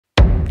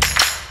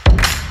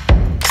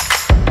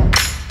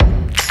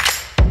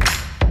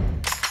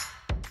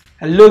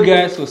Hello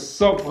guys, what's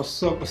up?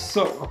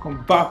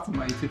 Welcome back to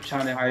my YouTube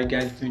channel. How are you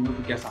guys doing? Hope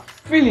you guys are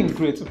feeling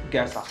great. Hope you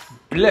guys are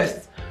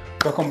blessed.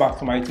 Welcome back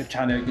to my YouTube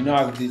channel. You know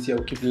how this here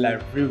will keep it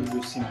like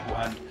real simple,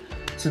 and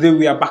today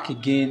we are back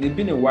again. It's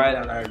been a while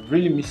and I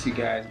really miss you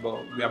guys,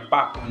 but we are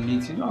back on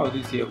it. You know how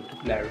this here will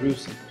keep it like real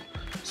simple.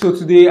 So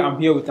today I'm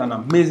here with an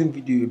amazing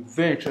video, a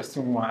very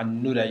interesting one I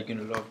know that you're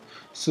gonna love.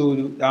 So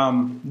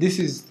this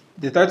is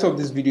the title of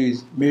this video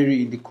is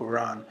Mary in the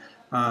Quran,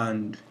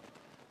 and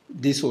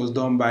this was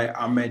done by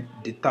Ahmed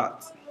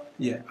Detat.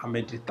 Yeah,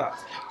 Ahmed Detat.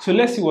 So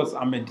let's see what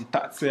Ahmed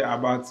Detat said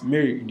about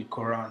Mary in the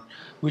Quran,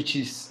 which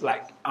is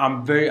like,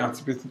 I'm very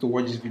anticipated to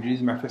watch this video. This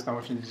is my first time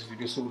watching this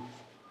video, so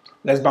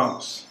let's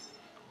bounce.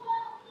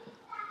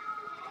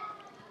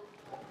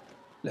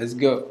 Let's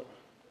go.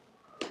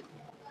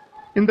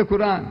 In the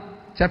Quran,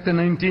 chapter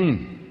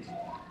 19,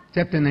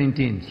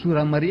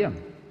 Surah Maryam.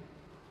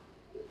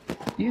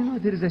 You know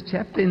there is a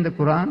chapter in the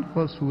Quran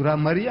called Surah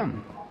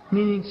Maryam,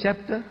 meaning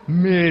chapter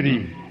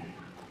Mary.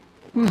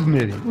 Who's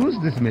Mary? Who's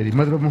this Mary?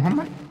 Mother of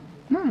Muhammad?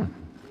 No.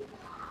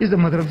 Is the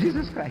mother of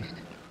Jesus Christ.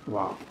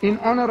 Wow. In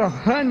honor of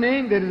her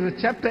name, there is a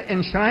chapter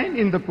enshrined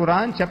in the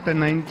Quran, chapter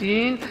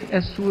 19,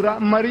 as Surah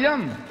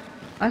Maryam.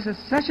 I said,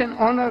 such an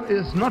honor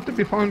is not to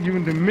be found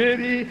given to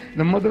Mary,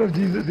 the mother of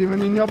Jesus,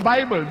 even in your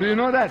Bible. Do you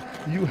know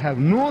that? You have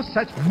no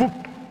such book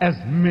as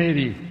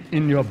Mary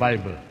in your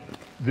Bible.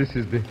 This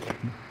is the...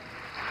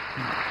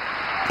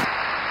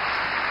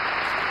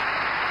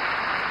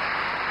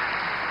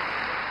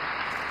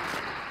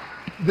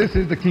 This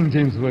is the King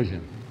James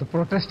Version, the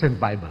Protestant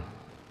Bible.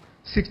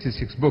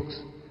 66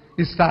 books.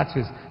 It starts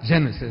with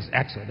Genesis,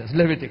 Exodus,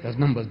 Leviticus,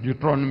 Numbers,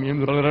 Deuteronomy,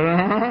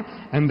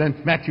 and then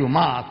Matthew,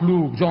 Mark,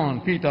 Luke, John,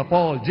 Peter,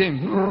 Paul,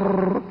 James.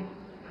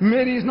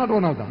 Mary is not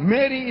one of them.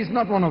 Mary is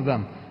not one of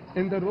them.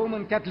 In the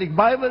Roman Catholic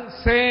Bible,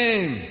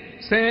 same.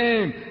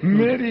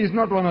 Mary is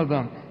not one of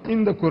them.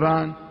 In the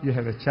Quran, you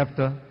have a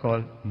chapter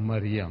called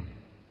Maryam.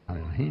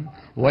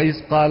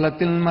 وَإِذْ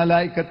قَالَتِ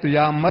الْمَلَائِكَةُ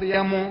يَا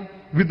مَرْيَمُ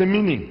with the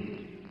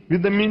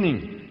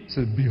meaning.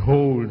 So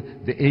behold,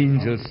 the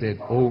angel said,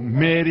 O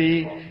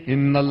Mary,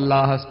 inna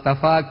Allah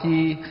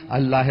astafaki,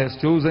 Allah has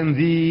chosen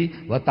thee,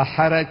 wa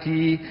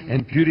taharaki,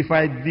 and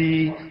purified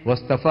thee,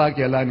 wastafaki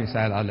ala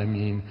nisa'il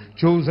alameen,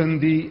 chosen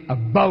thee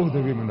above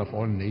the women of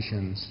all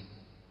nations.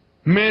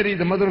 Mary,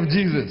 the mother of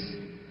Jesus,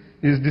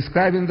 is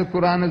described in the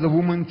Quran as a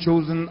woman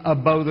chosen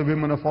above the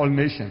women of all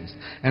nations.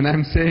 And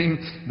I'm saying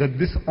that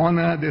this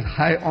honor, this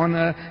high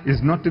honor,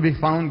 is not to be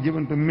found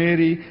given to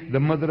Mary, the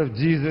mother of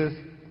Jesus,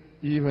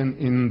 even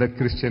in the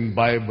Christian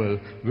Bible,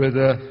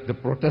 whether the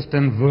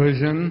Protestant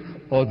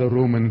version or the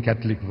Roman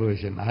Catholic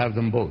version. I have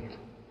them both.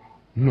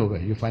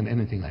 Nowhere you find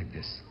anything like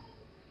this.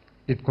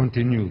 It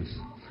continues.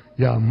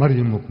 Ya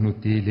Maryam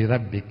uknuti li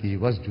rabbiki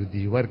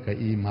wasjudi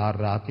warka'i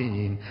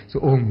ma'ar-raki'in. So,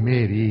 O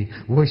Mary,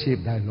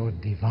 worship thy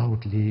Lord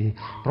devoutly,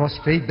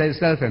 prostrate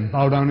thyself and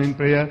bow down in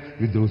prayer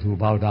with those who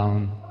bow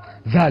down.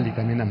 ذَلِكَ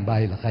مِنْ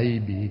أَنْبَاءِ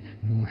الْغَيْبِ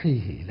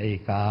نُوحِيهِ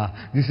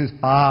إِلَيْكَ. This is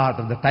part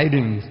of the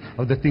tidings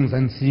of the things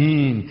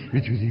unseen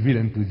which we reveal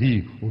unto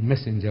thee, O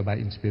messenger, by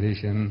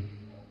inspiration.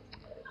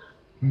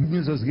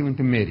 News was given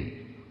to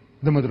Mary,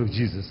 the mother of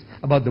Jesus,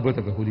 about the birth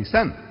of the Holy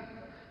Son.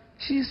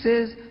 She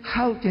says,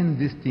 how can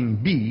this thing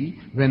be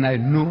when I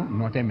know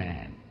not a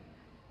man?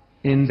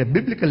 In the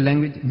biblical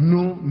language,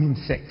 know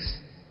means sex.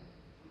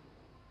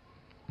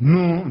 To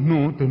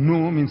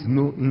know means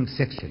knowing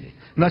sexually.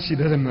 Not she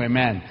doesn't know a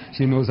man.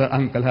 She knows her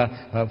uncle,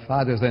 her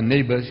fathers, her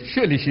neighbors.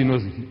 Surely she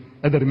knows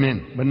other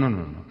men. But no.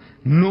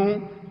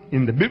 No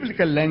in the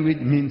biblical language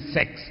means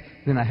sex.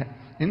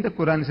 In the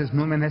Quran it says,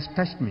 no man has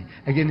touched me.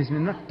 Again it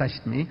means not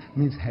touched me,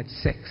 means had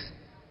sex.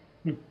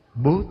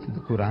 Both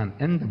the Quran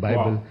and the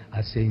Bible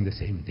are saying the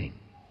same thing.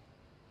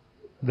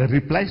 The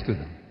replies to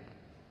them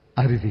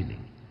are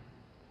revealing.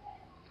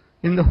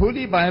 In the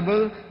Holy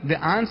Bible,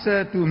 the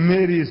answer to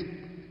Mary's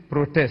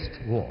protest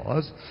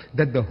was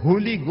that the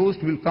Holy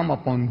Ghost will come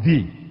upon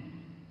thee.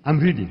 I'm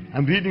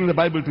reading the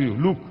Bible to you.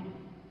 Look.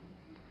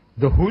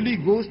 The Holy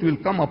Ghost will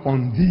come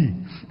upon thee,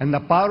 and the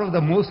power of the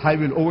Most High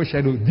will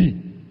overshadow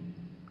thee.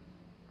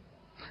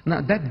 Now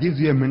that gives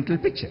you a mental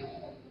picture.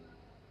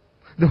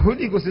 The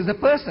Holy Ghost is a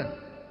person.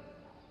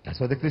 That's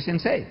what the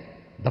Christians say.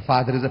 The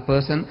Father is a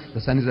person,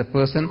 the Son is a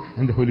person,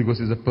 and the Holy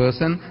Ghost is a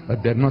person,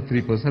 but they're not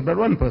three persons, but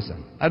one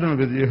person. I don't know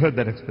whether you heard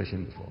that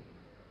expression before.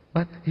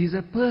 But he's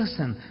a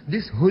person.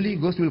 This Holy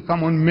Ghost will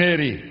come on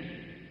Mary.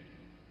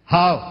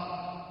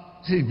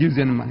 How? See, it gives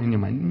you in your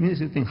mind. It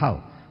makes you think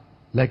how?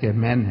 Like a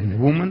man and a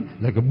woman,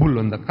 like a bull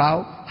and a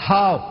cow.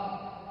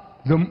 How?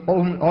 The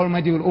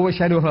Almighty will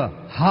overshadow her.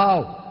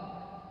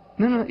 How?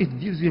 No, it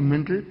gives you a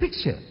mental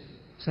picture.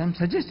 So I'm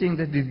suggesting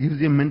that it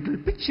gives you a mental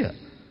picture.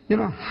 You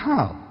know,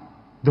 how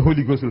the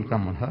Holy Ghost will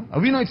come on her.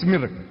 We know it's a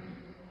miracle.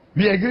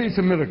 We agree it's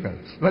a miracle.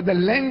 But the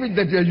language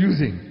that you are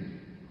using,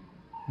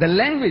 the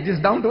language is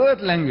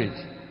down-to-earth language.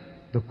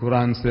 The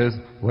Quran says,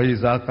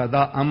 وَإِذَا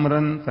قَضَى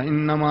أَمْرًا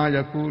فَإِنَّمَا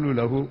يَقُولُ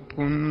لَهُ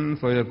كُن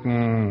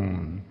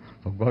فَيَكُونُ.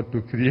 For God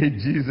to create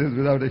Jesus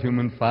without a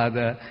human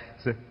father,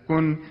 he says,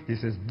 kun, he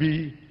says,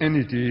 be, and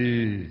it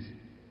is.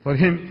 For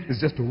him,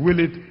 it's just to will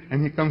it,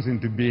 and he comes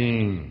into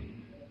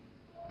being.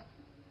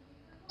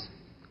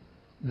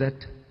 That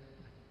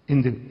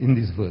in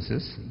these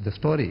verses, the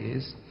story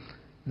is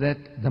that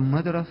the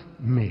mother of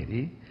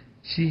Mary,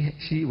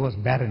 she was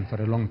barren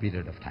for a long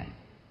period of time.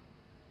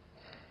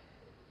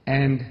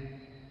 And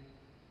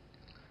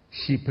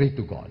she prayed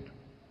to God.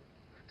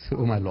 So,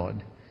 oh my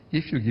Lord,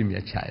 if you give me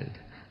a child,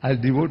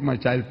 I'll devote my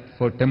child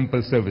for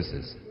temple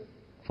services,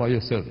 for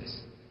your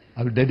service.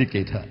 I'll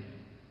dedicate her.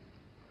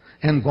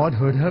 And God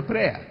heard her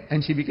prayer,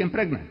 and she became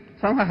pregnant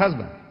from her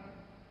husband.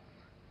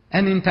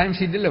 And in time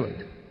she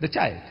delivered the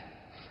child.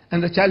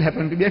 And the child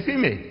happened to be a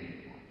female.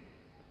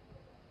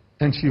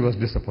 And she was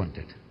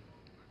disappointed.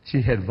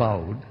 She had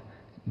vowed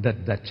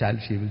that that child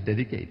she will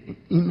dedicate,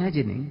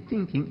 imagining,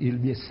 thinking it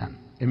will be a son,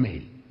 a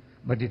male.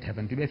 But it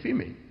happened to be a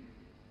female.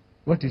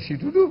 What is she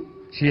to do?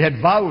 She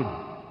had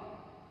vowed.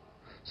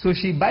 So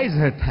she buys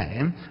her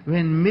time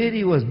when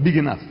Mary was big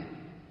enough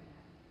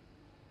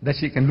that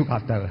she can look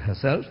after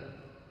herself,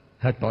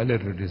 her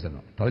toiletries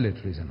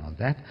and all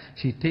that.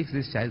 She takes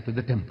this child to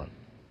the temple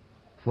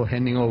for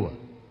handing over.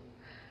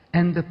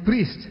 And the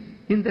priest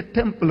in the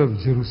temple of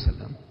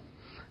Jerusalem,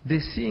 they're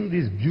seeing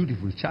this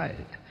beautiful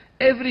child.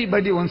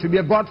 Everybody wants to be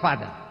a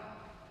godfather.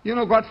 You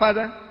know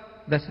godfather?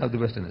 That's how the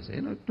Westerners say,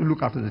 to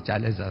look after the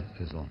child as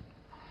his own.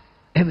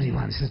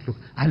 Everyone says, look,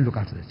 I'll look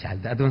after the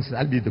child. The other one says,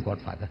 I'll be the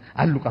godfather.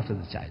 I'll look after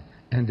the child.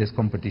 And there's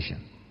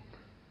competition.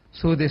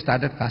 So they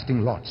started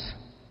casting lots.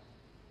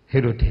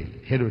 Head or tail,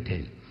 head or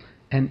tail.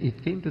 And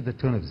it came to the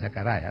turn of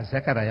Zechariah.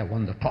 Zechariah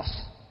won the toss.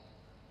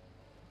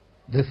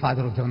 The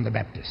father of John the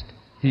Baptist.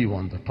 He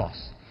won the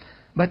toss.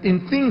 But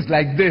in things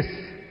like this,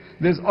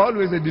 there's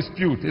always a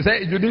dispute. You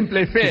say, you didn't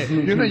play fair.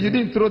 You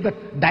didn't throw the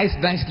dice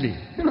nicely.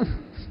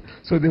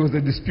 So there was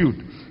a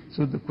dispute.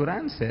 So the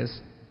Quran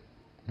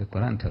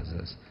tells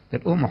us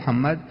that, oh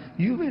Muhammad,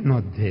 you were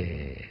not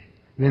there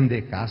when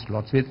they cast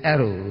lots with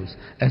arrows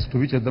as to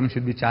which of them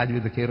should be charged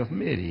with the care of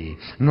Mary,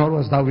 nor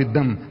was thou with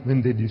them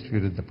when they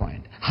disputed the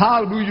point.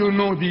 How do you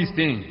know these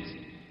things?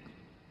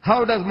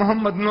 How does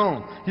Muhammad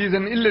know? He is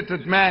an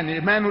illiterate man,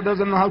 a man who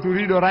doesn't know how to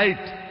read or write.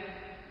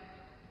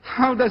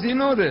 How does he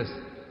know this?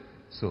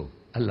 So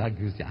Allah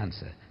gives the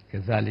answer.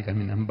 كَذَلِكَ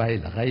مِنْ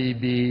أَنْبَاءِ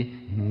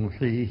الْغَيْبِ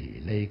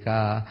نُوحِيهِ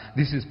إِلَيْكَ.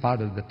 This is part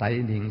of the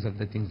tidings of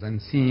the things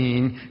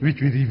unseen, which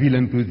we reveal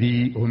unto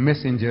thee, O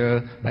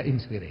messenger, by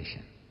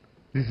inspiration.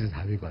 This is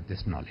how he got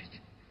this knowledge.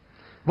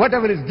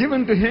 Whatever is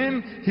given to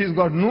him, he's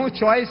got no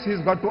choice,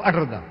 he's got to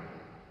utter them.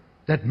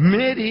 That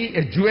Mary,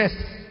 a Jewess,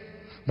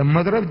 the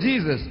mother of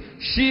Jesus,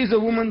 she is a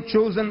woman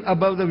chosen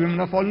above the women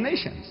of all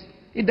nations.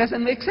 It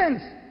doesn't make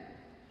sense.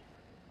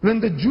 When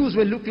the Jews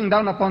were looking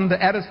down upon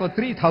the Arabs for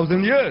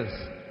 3,000 years,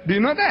 do you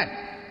know that?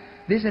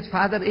 They said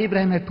Father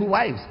Abraham had two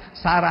wives,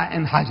 Sarah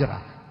and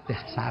Hajra.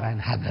 Sarah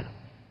and Hagar.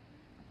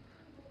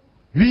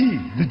 We,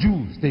 the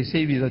Jews, they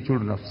say we are the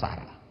children of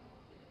Sarah.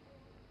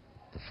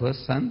 The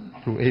first son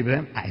through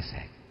Abraham,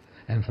 Isaac.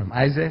 And from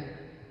Isaac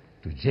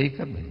to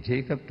Jacob, and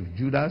Jacob to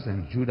Judas,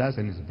 and Judas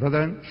and his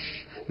brethren,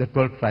 the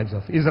 12 tribes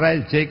of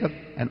Israel, Jacob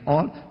and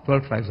all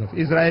 12 tribes of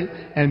Israel,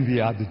 and we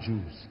are the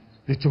Jews,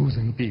 the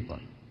chosen people.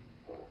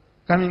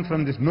 Coming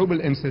from this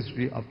noble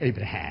ancestry of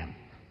Abraham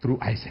through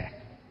Isaac.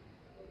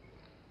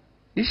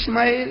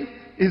 Ishmael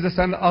is the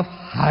son of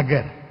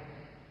Hagar,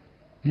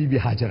 Bibi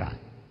Hajara.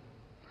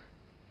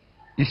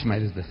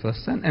 Ishmael is the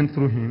first son, and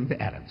through him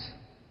the Arabs.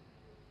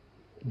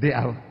 They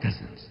are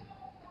cousins.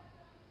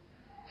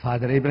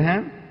 Father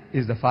Abraham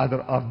is the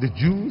father of the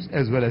Jews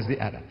as well as the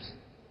Arabs.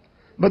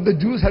 But the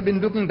Jews have been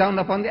looking down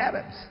upon the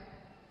Arabs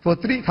for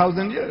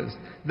 3,000 years.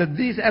 That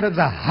these Arabs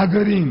are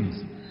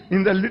Hagarins.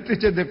 In the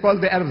literature they call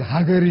the Arabs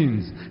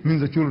Hagarins,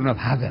 means the children of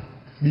Hagar,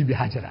 Bibi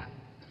Hajara.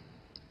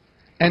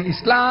 And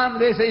Islam,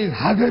 they say, is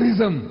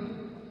Hagarism.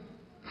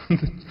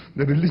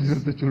 The religion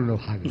of the children of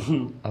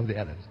Hagar, of the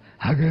Arabs.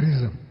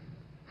 Hagarism.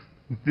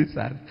 These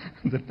are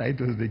the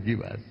titles they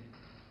give us.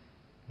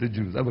 The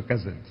Jews, our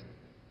cousins.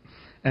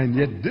 And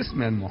yet this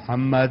man,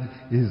 Muhammad,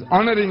 is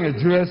honoring a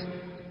Jewess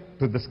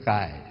to the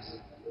skies.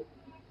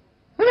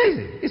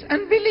 Amazing. It's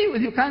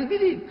unbelievable. You can't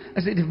believe.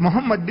 I said, if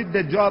Muhammad did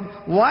that job,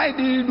 why did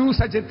he do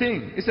such a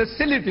thing? It's a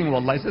silly thing,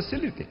 wallah. It's a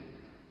silly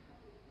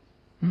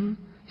thing.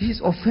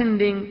 He's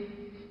offending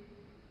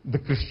the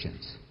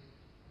Christians.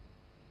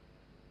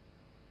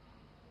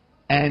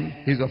 And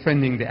he's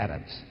offending the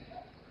Arabs.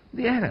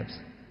 The Arabs,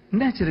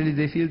 naturally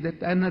they feel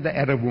that another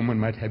Arab woman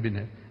might have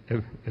been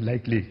a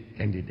likely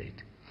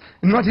candidate.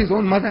 Not his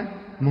own mother,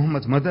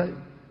 Muhammad's mother,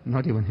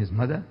 not even his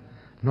mother,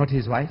 not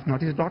his wife,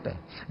 not his daughter.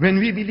 When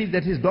we believe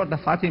that his daughter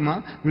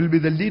Fatima will be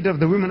the leader of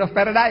the women of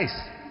paradise.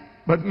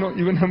 But no,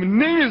 even her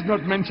name is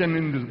not mentioned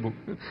in this book.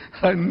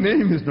 Her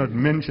name is not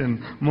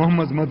mentioned.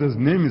 Muhammad's mother's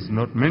name is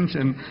not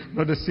mentioned.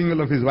 Not a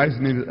single of his wife's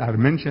names are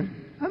mentioned.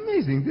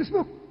 Amazing, this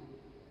book.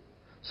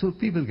 So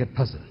people get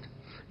puzzled.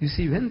 You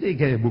see, when they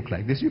get a book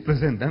like this, you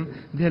present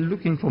them, they are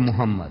looking for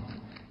Muhammad,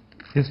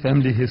 his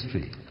family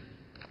history.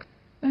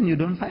 And you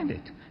don't find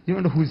it. You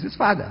wonder who is his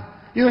father.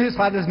 You know his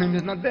father's name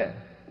is not there.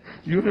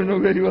 You don't know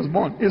where he was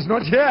born. It's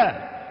not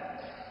here.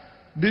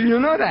 Do you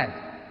know that?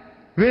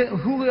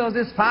 Who was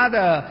his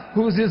father?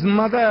 Who's his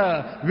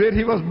mother? Where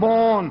he was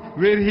born?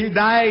 Where he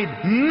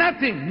died?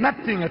 Nothing,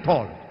 nothing at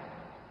all.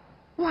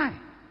 Why?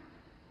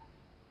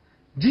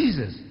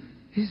 Jesus,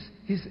 his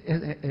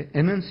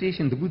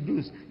enunciation, the good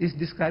news, is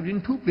described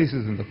in 2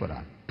 places in the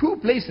Quran. 2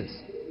 places.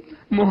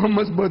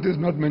 Muhammad's birth is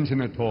not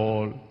mentioned at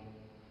all.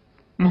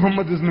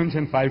 Muhammad is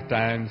mentioned 5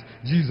 times,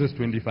 Jesus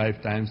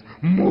 25 times,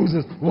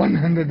 Moses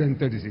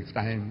 136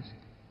 times.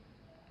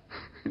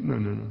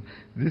 No.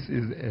 This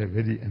is a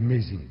very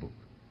amazing book.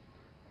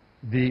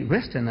 The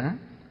Westerner,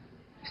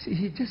 see,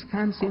 he just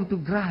can't seem to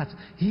grasp.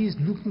 He is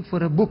looking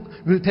for a book.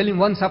 We'll tell him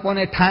once upon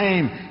a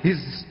time.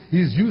 He's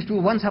used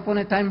to once upon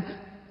a time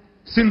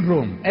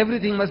syndrome.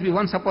 Everything must be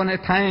once upon a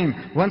time,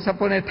 once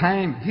upon a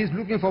time. He's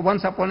looking for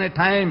once upon a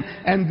time,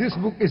 and this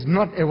book is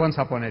not a once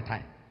upon a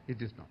time.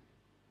 It is not.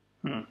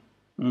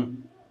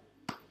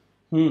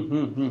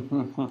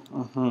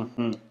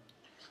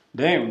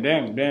 Damn.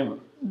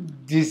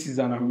 This is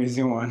an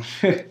amazing one.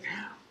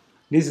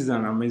 This is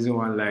an amazing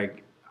one.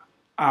 Like,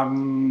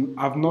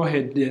 I've not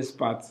heard this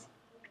part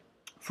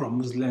from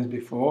Muslims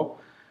before,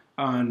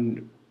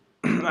 and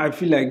I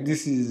feel like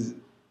this is,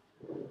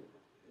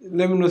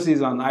 let me not say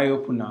it's an eye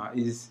opener.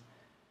 It's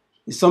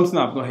something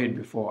I've not heard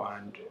before,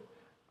 and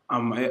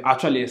I'm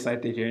actually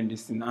excited hearing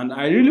this thing. And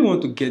I really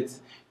want to get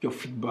your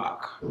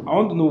feedback. I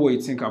want to know what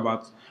you think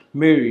about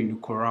Mary in the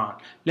Quran.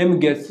 Let me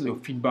get your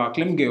feedback.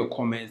 Let me get your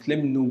comments. Let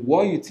me know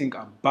what you think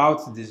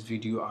about this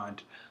video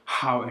and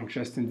how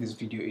interesting this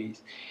video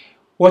is.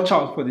 Watch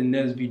out for the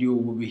next video.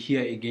 We'll be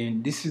here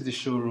again. This is the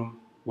showroom.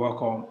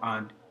 Welcome,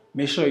 and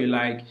make sure you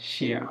like,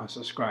 share, and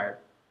subscribe.